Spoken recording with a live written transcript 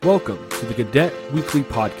Welcome to the Cadet Weekly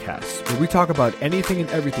Podcast, where we talk about anything and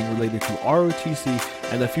everything related to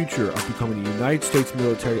ROTC and the future of becoming a United States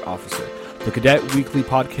military officer. The Cadet Weekly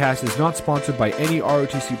Podcast is not sponsored by any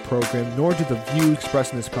ROTC program, nor do the views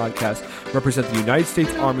expressed in this podcast represent the United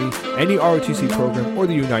States Army, any ROTC program, or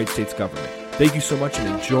the United States government. Thank you so much and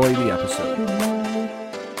enjoy the episode.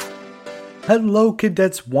 Hello,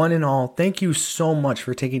 cadets one and all. Thank you so much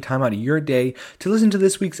for taking time out of your day to listen to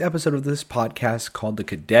this week's episode of this podcast called the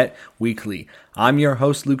Cadet Weekly. I'm your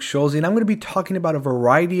host, Luke Scholze, and I'm going to be talking about a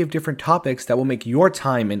variety of different topics that will make your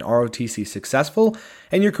time in ROTC successful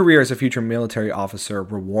and your career as a future military officer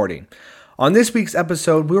rewarding. On this week's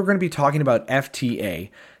episode, we're going to be talking about FTA.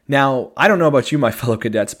 Now, I don't know about you, my fellow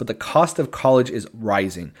cadets, but the cost of college is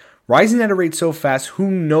rising. Rising at a rate so fast, who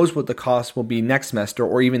knows what the cost will be next semester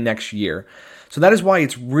or even next year. So that is why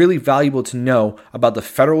it's really valuable to know about the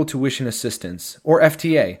Federal Tuition Assistance, or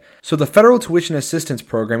FTA. So the Federal Tuition Assistance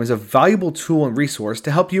Program is a valuable tool and resource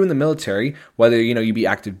to help you in the military, whether you be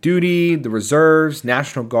active duty, the reserves,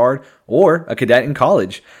 National Guard, or a cadet in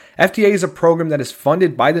college. FTA is a program that is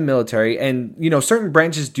funded by the military, and certain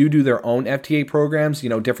branches do their own FTA programs,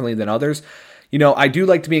 differently than others. I do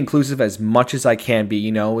like to be inclusive as much as I can be,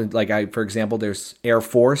 for example, there's Air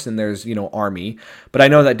Force and there's, Army, but I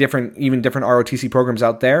know that different ROTC programs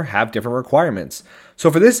out there have different requirements. So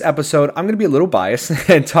for this episode, I'm going to be a little biased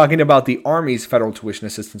and talking about the Army's Federal Tuition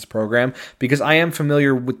Assistance Program because I am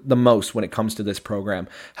familiar with the most when it comes to this program.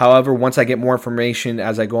 However, once I get more information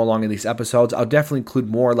as I go along in these episodes, I'll definitely include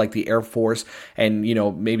more like the Air Force and,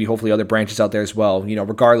 maybe hopefully other branches out there as well,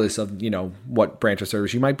 regardless of, what branch of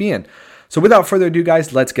service you might be in. So without further ado,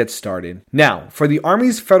 guys, let's get started. Now, for the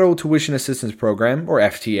Army's Federal Tuition Assistance Program, or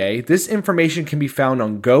FTA, this information can be found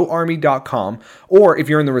on goarmy.com, or if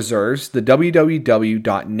you're in the reserves, the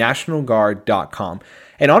www.nationalguard.com.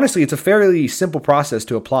 And honestly, it's a fairly simple process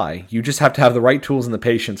to apply. You just have to have the right tools and the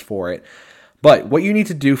patience for it. But what you need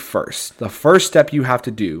to do first, the first step you have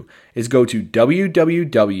to do is go to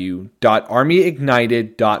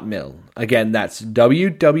www.armyignited.mil. Again, that's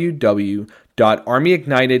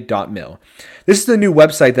www.armyignited.mil. This is the new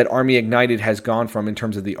website that Army Ignited has gone from in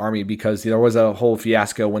terms of the Army because there was a whole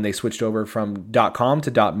fiasco when they switched over from .com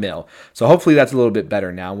to .mil. So hopefully that's a little bit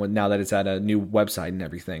better now that it's at a new website and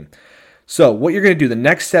everything. So what you're going to do, the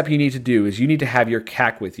next step you need to do is you need to have your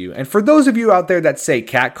CAC with you. And for those of you out there that say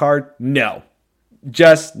CAC card, no.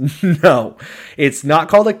 Just no. It's not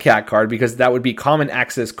called a CAC card because that would be Common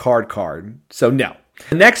Access Card. So no.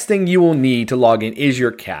 The next thing you will need to log in is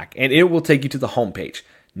your CAC, and it will take you to the homepage.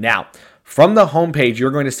 Now, from the homepage,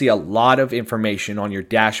 you're going to see a lot of information on your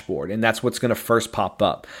dashboard, and that's what's going to first pop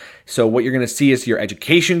up. So what you're going to see is your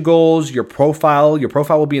education goals, your profile. Your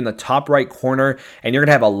profile will be in the top right corner, and you're going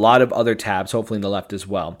to have a lot of other tabs, hopefully in the left as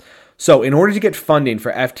well. So in order to get funding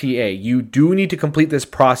for FTA, you do need to complete this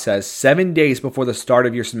process 7 days before the start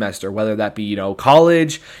of your semester, whether that be,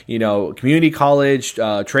 college, community college,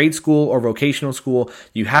 trade school, or vocational school.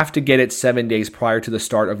 You have to get it 7 days prior to the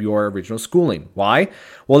start of your original schooling. Why?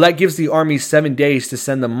 Well, that gives the Army 7 days to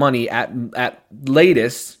send the money at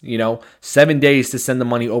latest, 7 days to send the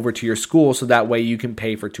money over to your school so that way you can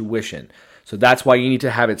pay for tuition. So that's why you need to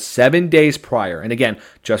have it 7 days prior. And again,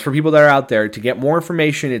 just for people that are out there, to get more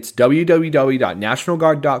information, it's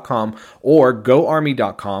www.nationalguard.com or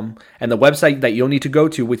goarmy.com. And the website that you'll need to go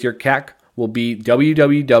to with your CAC will be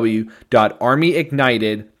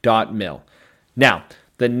www.armyignited.mil. Now,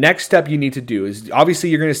 the next step you need to do is,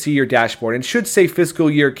 obviously, you're going to see your dashboard, and it should say fiscal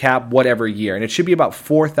year cap, whatever year, and it should be about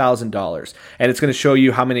 $4,000. And it's going to show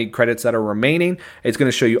you how many credits that are remaining. It's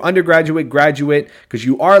going to show you undergraduate, graduate, because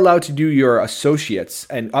you are allowed to do your associates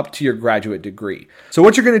and up to your graduate degree. So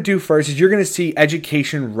what you're going to do first is you're going to see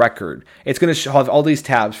education record. It's going to have all these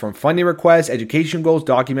tabs from funding requests, education goals,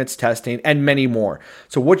 documents, testing, and many more.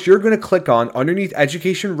 So what you're going to click on underneath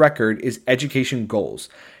education record is education goals.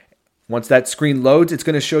 Once that screen loads, it's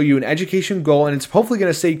going to show you an education goal, and it's hopefully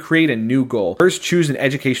going to say create a new goal. First, choose an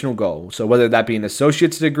educational goal. So whether that be an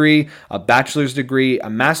associate's degree, a bachelor's degree, a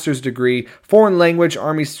master's degree, foreign language,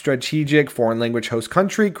 Army strategic, foreign language host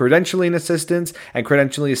country, credentialing assistance, and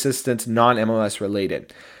credentialing assistance non-MOS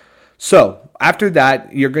related. So after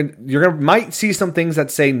that, might see some things that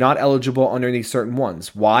say not eligible underneath certain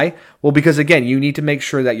ones. Why? Well, because again, you need to make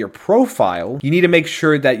sure that your profile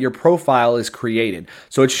is created.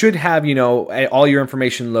 So it should have, all your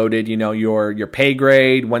information loaded, your pay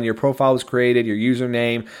grade, when your profile was created, your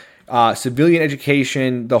username, civilian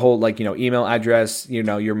education, the whole email address,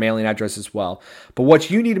 your mailing address as well. But what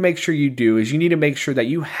you need to make sure you do is you need to make sure that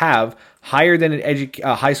you have higher than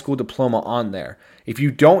a high school diploma on there. If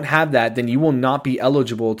you don't have that, then you will not be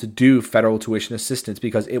eligible to do federal tuition assistance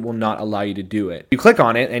because it will not allow you to do it. You click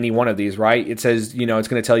on it, any one of these, right? It says, it's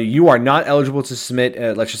going to tell you are not eligible to submit,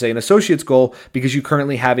 let's just say, an associate's goal because you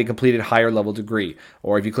currently have a completed higher level degree.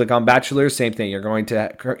 Or if you click on bachelor's, same thing.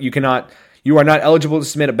 You are not eligible to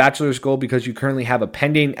submit a bachelor's goal because you currently have a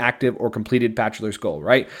pending, active, or completed bachelor's goal,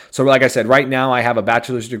 right? So like I said, right now I have a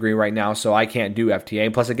bachelor's degree right now, so I can't do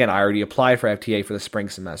FTA. Plus, again, I already applied for FTA for the spring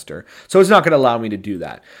semester. So it's not going to allow me to do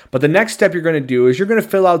that. But the next step you're going to do is you're going to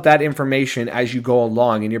fill out that information as you go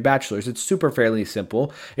along in your bachelor's. It's fairly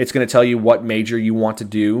simple. It's going to tell you what major you want to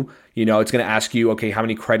do. It's going to ask you, okay, how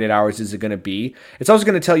many credit hours is it going to be? It's also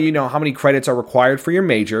going to tell you, how many credits are required for your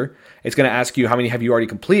major. It's going to ask you how many have you already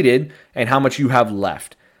completed and how much you have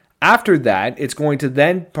left. After that, it's going to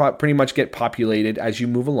then pretty much get populated as you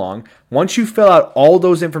move along. Once you fill out all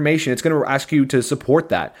those information, it's going to ask you to support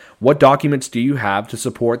that. What documents do you have to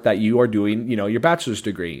support that you are doing, your bachelor's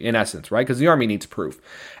degree, in essence, right? Because the Army needs proof.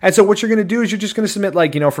 And so what you're going to do is you're just going to submit,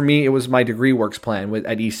 for me, it was my degree works plan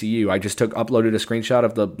at ECU. I just uploaded a screenshot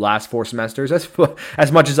of the last 4 semesters,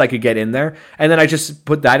 as much as I could get in there. And then I just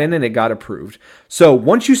put that in and it got approved. So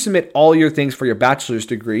once you submit all your things for your bachelor's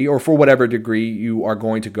degree or for whatever degree you are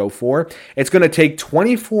going to go for, it's going to take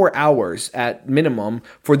 24 hours at minimum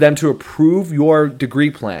for them to approve your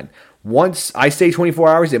degree plan. Once I say 24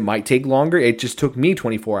 hours, it might take longer. It just took me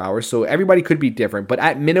 24 hours, so everybody could be different. But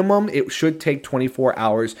at minimum, it should take 24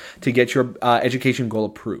 hours to get your education goal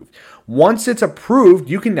approved. Once it's approved,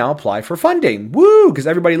 you can now apply for funding. Woo! Because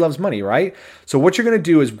everybody loves money, right? So what you're going to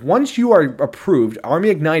do is once you are approved, Army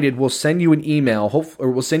Ignited will send you an email,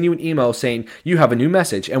 saying you have a new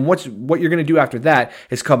message. And what you're going to do after that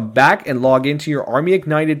is come back and log into your Army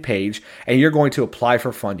Ignited page, and you're going to apply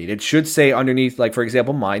for funding. It should say underneath, for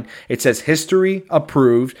example, mine, it says history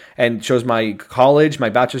approved and shows my college, my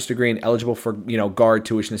bachelor's degree, and eligible for GARD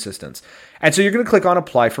tuition assistance. And so you're going to click on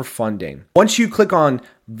apply for funding. Once you click on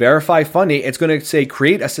verify funding, it's going to say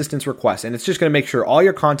create assistance request. And it's just going to make sure all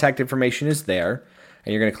your contact information is there.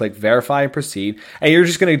 And you're going to click verify and proceed. And you're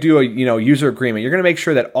just going to do a user agreement. You're going to make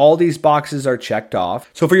sure that all these boxes are checked off.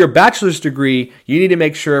 So for your bachelor's degree, you need to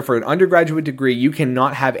make sure for an undergraduate degree, you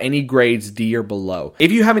cannot have any grades D or below.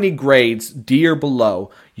 If you have any grades D or below,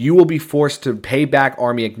 you will be forced to pay back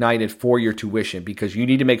Army Ignited for your tuition because you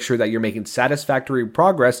need to make sure that you're making satisfactory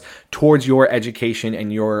progress towards your education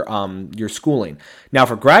and your schooling. Now,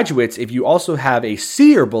 for graduates, if you also have a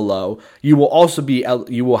C or below, you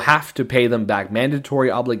will have to pay them back. Mandatory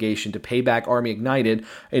obligation to pay back Army Ignited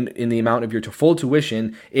in the amount of your full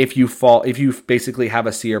tuition if you basically have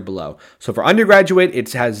a C or below. So for undergraduate,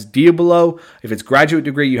 it has D or below. If it's graduate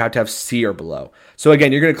degree, you have to have C or below. So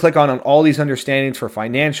again, you're going to click on all these understandings for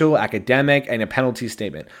financial, academic, and a penalty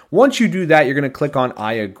statement. Once you do that, you're going to click on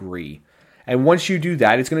I agree. And once you do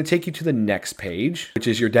that, it's going to take you to the next page, which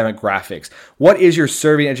is your demographics. What is your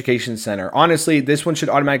serving education center? Honestly, this one should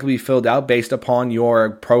automatically be filled out based upon your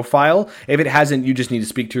profile. If it hasn't, you just need to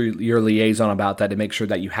speak to your liaison about that to make sure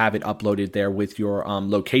that you have it uploaded there with your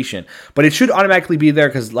location. But it should automatically be there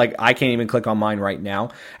because I can't even click on mine right now.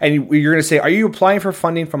 And you're going to say, are you applying for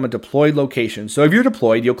funding from a deployed location? So if you're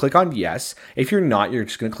deployed, you'll click on yes. If you're not, you're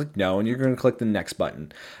just going to click no, and you're going to click the next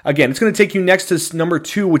button. Again, it's going to take you next to number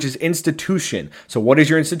 2, which is institution. So what is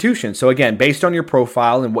your institution? So again, based on your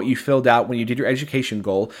profile and what you filled out when you did your education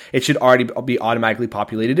goal, it should already be automatically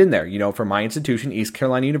populated in there. For my institution, East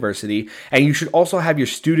Carolina University, and you should also have your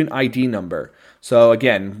student ID number. So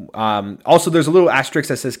again, also there's a little asterisk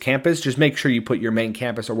that says campus. Just make sure you put your main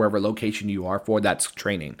campus or wherever location you are for that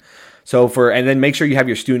training. And then make sure you have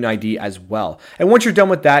your student ID as well. And once you're done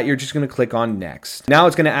with that, you're just going to click on next. Now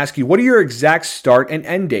it's going to ask you, what are your exact start and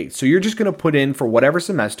end dates? So you're just going to put in for whatever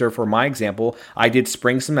semester. For my example, I did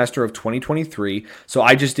spring semester of 2023. So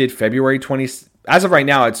I just did February 20th. As of right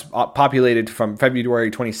now, it's populated from February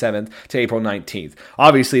 27th to April 19th.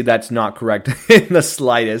 Obviously, that's not correct in the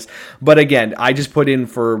slightest. But again, I just put in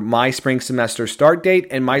for my spring semester start date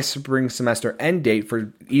and my spring semester end date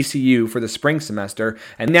for ECU for the spring semester.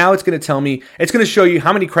 And now it's going to tell me, it's going to show you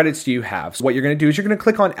how many credits do you have. So what you're going to do is you're going to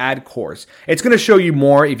click on add course. It's going to show you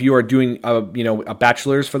more if you are doing a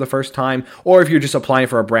bachelor's for the first time, or if you're just applying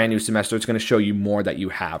for a brand new semester, it's going to show you more that you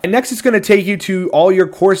have. And next, it's going to take you to all your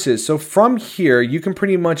courses. So from here, here, you can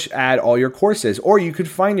pretty much add all your courses, or you could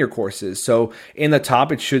find your courses. So in the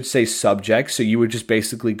top, it should say subject. So you would just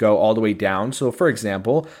basically go all the way down. So for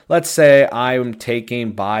example, let's say I'm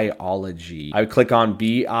taking biology. I would click on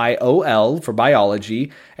BIOL for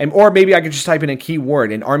biology, or maybe I could just type in a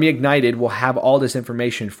keyword, and Army Ignited will have all this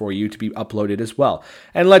information for you to be uploaded as well.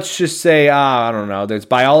 And let's just say, I don't know, there's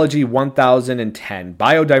biology 1010,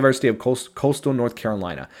 biodiversity of coastal North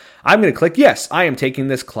Carolina. I'm going to click yes, I am taking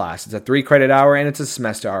this class. It's a 3 credit hour and it's a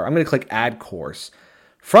semester hour. I'm going to click add course.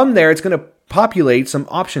 From there, it's going to populate some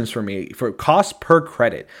options for me for cost per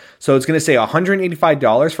credit. So it's going to say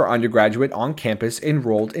 $185 for undergraduate on campus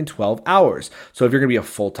enrolled in 12 hours. So if you're going to be a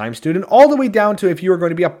full-time student, all the way down to if you are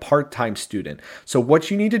going to be a part-time student. So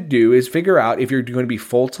what you need to do is figure out if you're going to be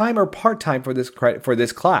full-time or part-time for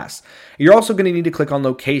this class. You're also going to need to click on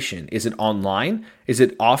location. Is it online? Is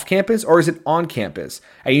it off campus, or is it on campus?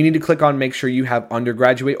 And you need to click on make sure you have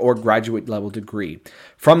undergraduate or graduate level degree.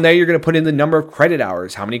 From there, you're going to put in the number of credit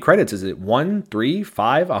hours. How many credits? Is it 1, 3,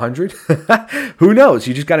 5, 100? Who knows?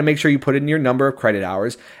 You just got to make sure you put in your number of credit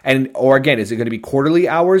hours. Or again, is it going to be quarterly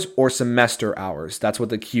hours or semester hours? That's what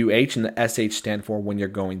the QH and the SH stand for when you're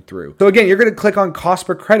going through. So again, you're going to click on cost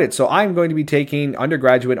per credit. So I'm going to be taking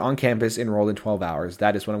undergraduate on campus enrolled in 12 hours.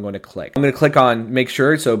 That is what I'm going to click. I'm going to click on make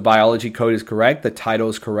sure. So biology code is correct. The title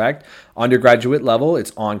is correct. Undergraduate level,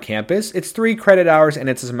 it's on campus. It's 3 credit hours and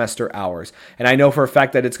it's a semester hours. And I know for a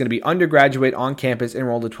fact that it's going to be undergraduate on campus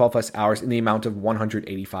enrolled in 12 plus hours in the amount of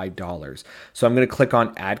 $185. So I'm going to click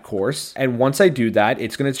on add course. And once I do that,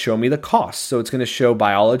 it's going to show me the cost. So it's going to show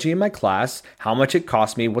biology in my class, how much it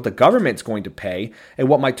cost me, what the government's going to pay, and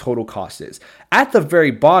what my total cost is. At the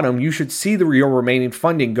very bottom, you should see your remaining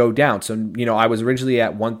funding go down. So, I was originally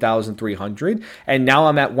at $1,300 and now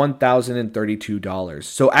I'm at $1,032.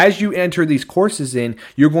 So as you enter these courses in,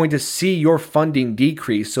 you're going to see your funding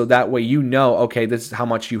decrease. So that way, okay, this is how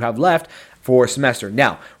much you have left for a semester.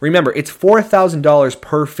 Now, remember, it's $4,000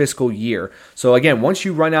 per fiscal year. So again, once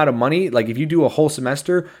you run out of money, like if you do a whole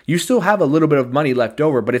semester, you still have a little bit of money left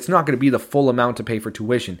over, but it's not going to be the full amount to pay for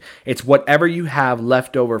tuition. It's whatever you have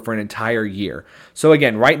left over for an entire year. So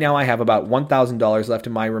again, right now I have about $1,000 left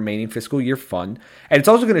in my remaining fiscal year fund. And it's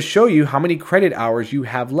also going to show you how many credit hours you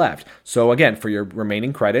have left. So again, for your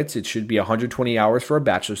remaining credits, it should be 120 hours for a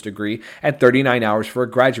bachelor's degree and 39 hours for a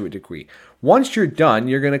graduate degree. Once you're done,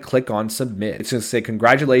 you're going to click on submit. It's going to say,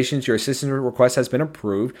 congratulations, your assistance request has been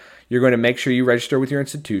approved. You're going to make sure you register with your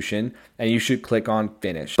institution, and you should click on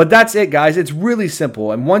finish. But that's it, guys. It's really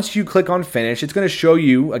simple. And once you click on finish, it's going to show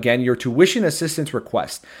you, again, your tuition assistance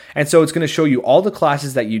request. And so it's going to show you all the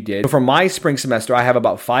classes that you did. So for my spring semester, I have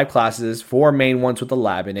about 5 classes, 4 main ones with a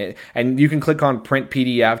lab in it. And you can click on print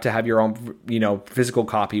PDF to have your own, physical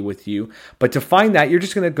copy with you. But to find that, you're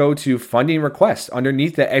just going to go to funding request.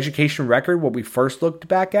 Underneath the education record, what we first looked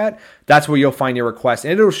back at, that's where you'll find your request.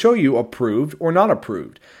 And it'll show you approved or not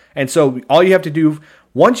approved. And so all you have to do,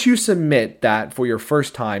 once you submit that for your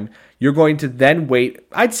first time, you're going to then wait,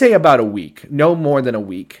 I'd say about a week, no more than a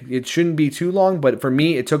week. It shouldn't be too long, but for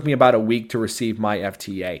me, it took me about a week to receive my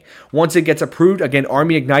FTA. Once it gets approved, again,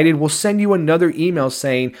 Army Ignited will send you another email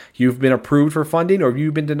saying you've been approved for funding or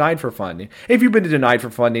you've been denied for funding. If you've been denied for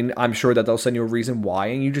funding, I'm sure that they'll send you a reason why,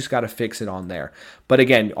 and you just got to fix it on there. But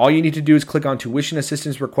again, all you need to do is click on tuition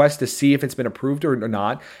assistance request to see if it's been approved or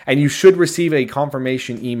not, and you should receive a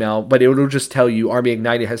confirmation email, but it'll just tell you Army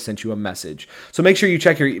Ignited has sent you a message. So make sure you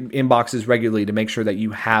check your inboxes regularly to make sure that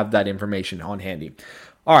you have that information on handy.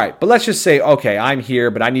 All right, but let's just say, okay, I'm here,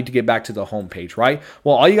 but I need to get back to the home page, right?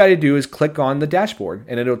 Well, all you got to do is click on the dashboard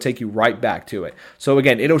and it'll take you right back to it. So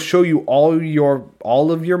again, it'll show you all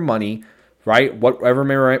of your money, right?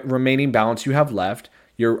 Whatever remaining balance you have left,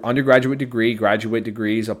 your undergraduate degree, graduate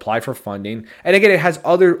degrees, apply for funding. And again, it has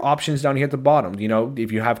other options down here at the bottom.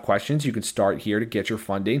 If you have questions, you can start here to get your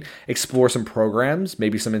funding, explore some programs,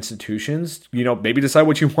 maybe some institutions, maybe decide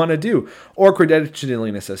what you want to do, or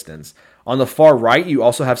credentialing assistance. On the far right, you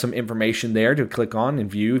also have some information there to click on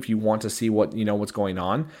and view if you want to see what's going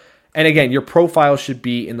on. And again, your profile should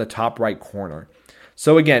be in the top right corner.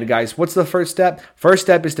 So again, guys, what's the first step? First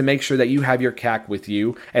step is to make sure that you have your CAC with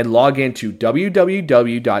you and log into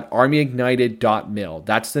www.armyignited.mil.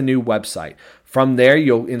 That's the new website. From there,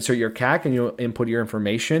 you'll insert your CAC and you'll input your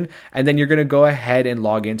information, and then you're going to go ahead and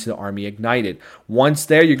log into the Army Ignited. Once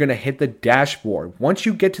there, you're going to hit the dashboard. Once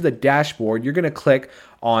you get to the dashboard, you're going to click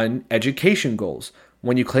on Education Goals.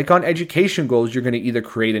 When you click on Education Goals, you're going to either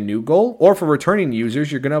create a new goal, or for returning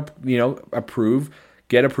users, you're going to,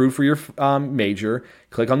 get approved for your major,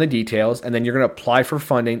 click on the details, and then you're going to apply for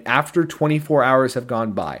funding after 24 hours have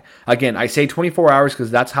gone by. Again, I say 24 hours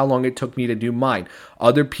because that's how long it took me to do mine.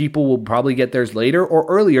 Other people will probably get theirs later or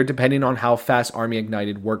earlier depending on how fast Army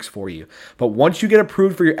Ignited works for you. But once you get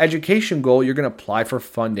approved for your education goal, you're going to apply for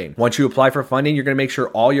funding. Once you apply for funding, you're going to make sure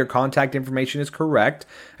all your contact information is correct,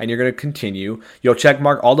 and you're going to continue. You'll check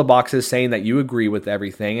mark all the boxes saying that you agree with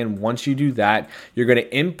everything, and once you do that, you're going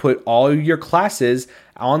to input all your classes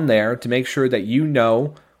on there to make sure that you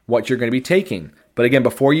know what you're going to be taking. But again,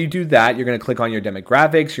 before you do that, you're going to click on your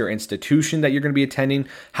demographics, your institution that you're going to be attending,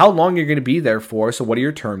 how long you're going to be there for, so what are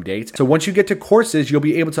your term dates. So once you get to courses, you'll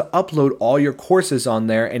be able to upload all your courses on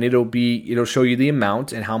there, and it'll show you the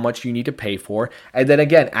amount and how much you need to pay for. And then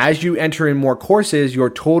again, as you enter in more courses, your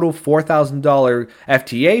total $4,000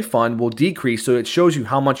 FTA fund will decrease, so it shows you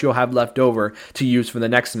how much you'll have left over to use for the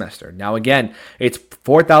next semester. Now again, it's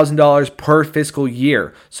 $4,000 per fiscal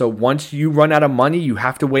year. So once you run out of money, you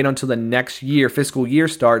have to wait until the next year, fiscal year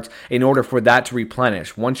starts, in order for that to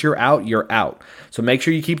replenish. Once you're out, you're out. So make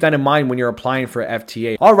sure you keep that in mind when you're applying for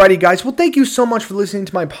FTA. Alrighty guys, well thank you so much for listening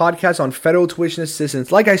to my podcast on federal tuition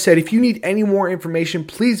assistance. Like I said, if you need any more information,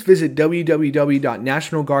 please visit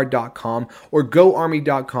www.nationalguard.com or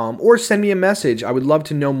goarmy.com or send me a message. I would love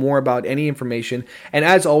to know more about any information. And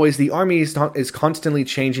as always, the Army is constantly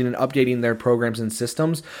changing and updating their programs and systems.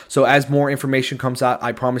 So as more information comes out,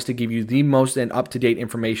 I promise to give you the most and up-to-date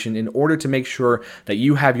information in order to make sure that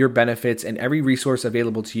you have your benefits and every resource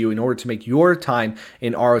available to you in order to make your time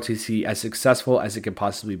in ROTC as successful as it can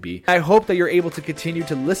possibly be. I hope that you're able to continue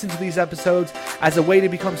to listen to these episodes as a way to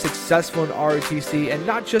become successful in ROTC, and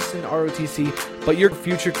not just in ROTC, but your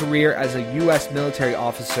future career as a U.S. military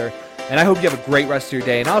officer. And I hope you have a great rest of your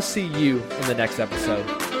day, and I'll see you in the next episode.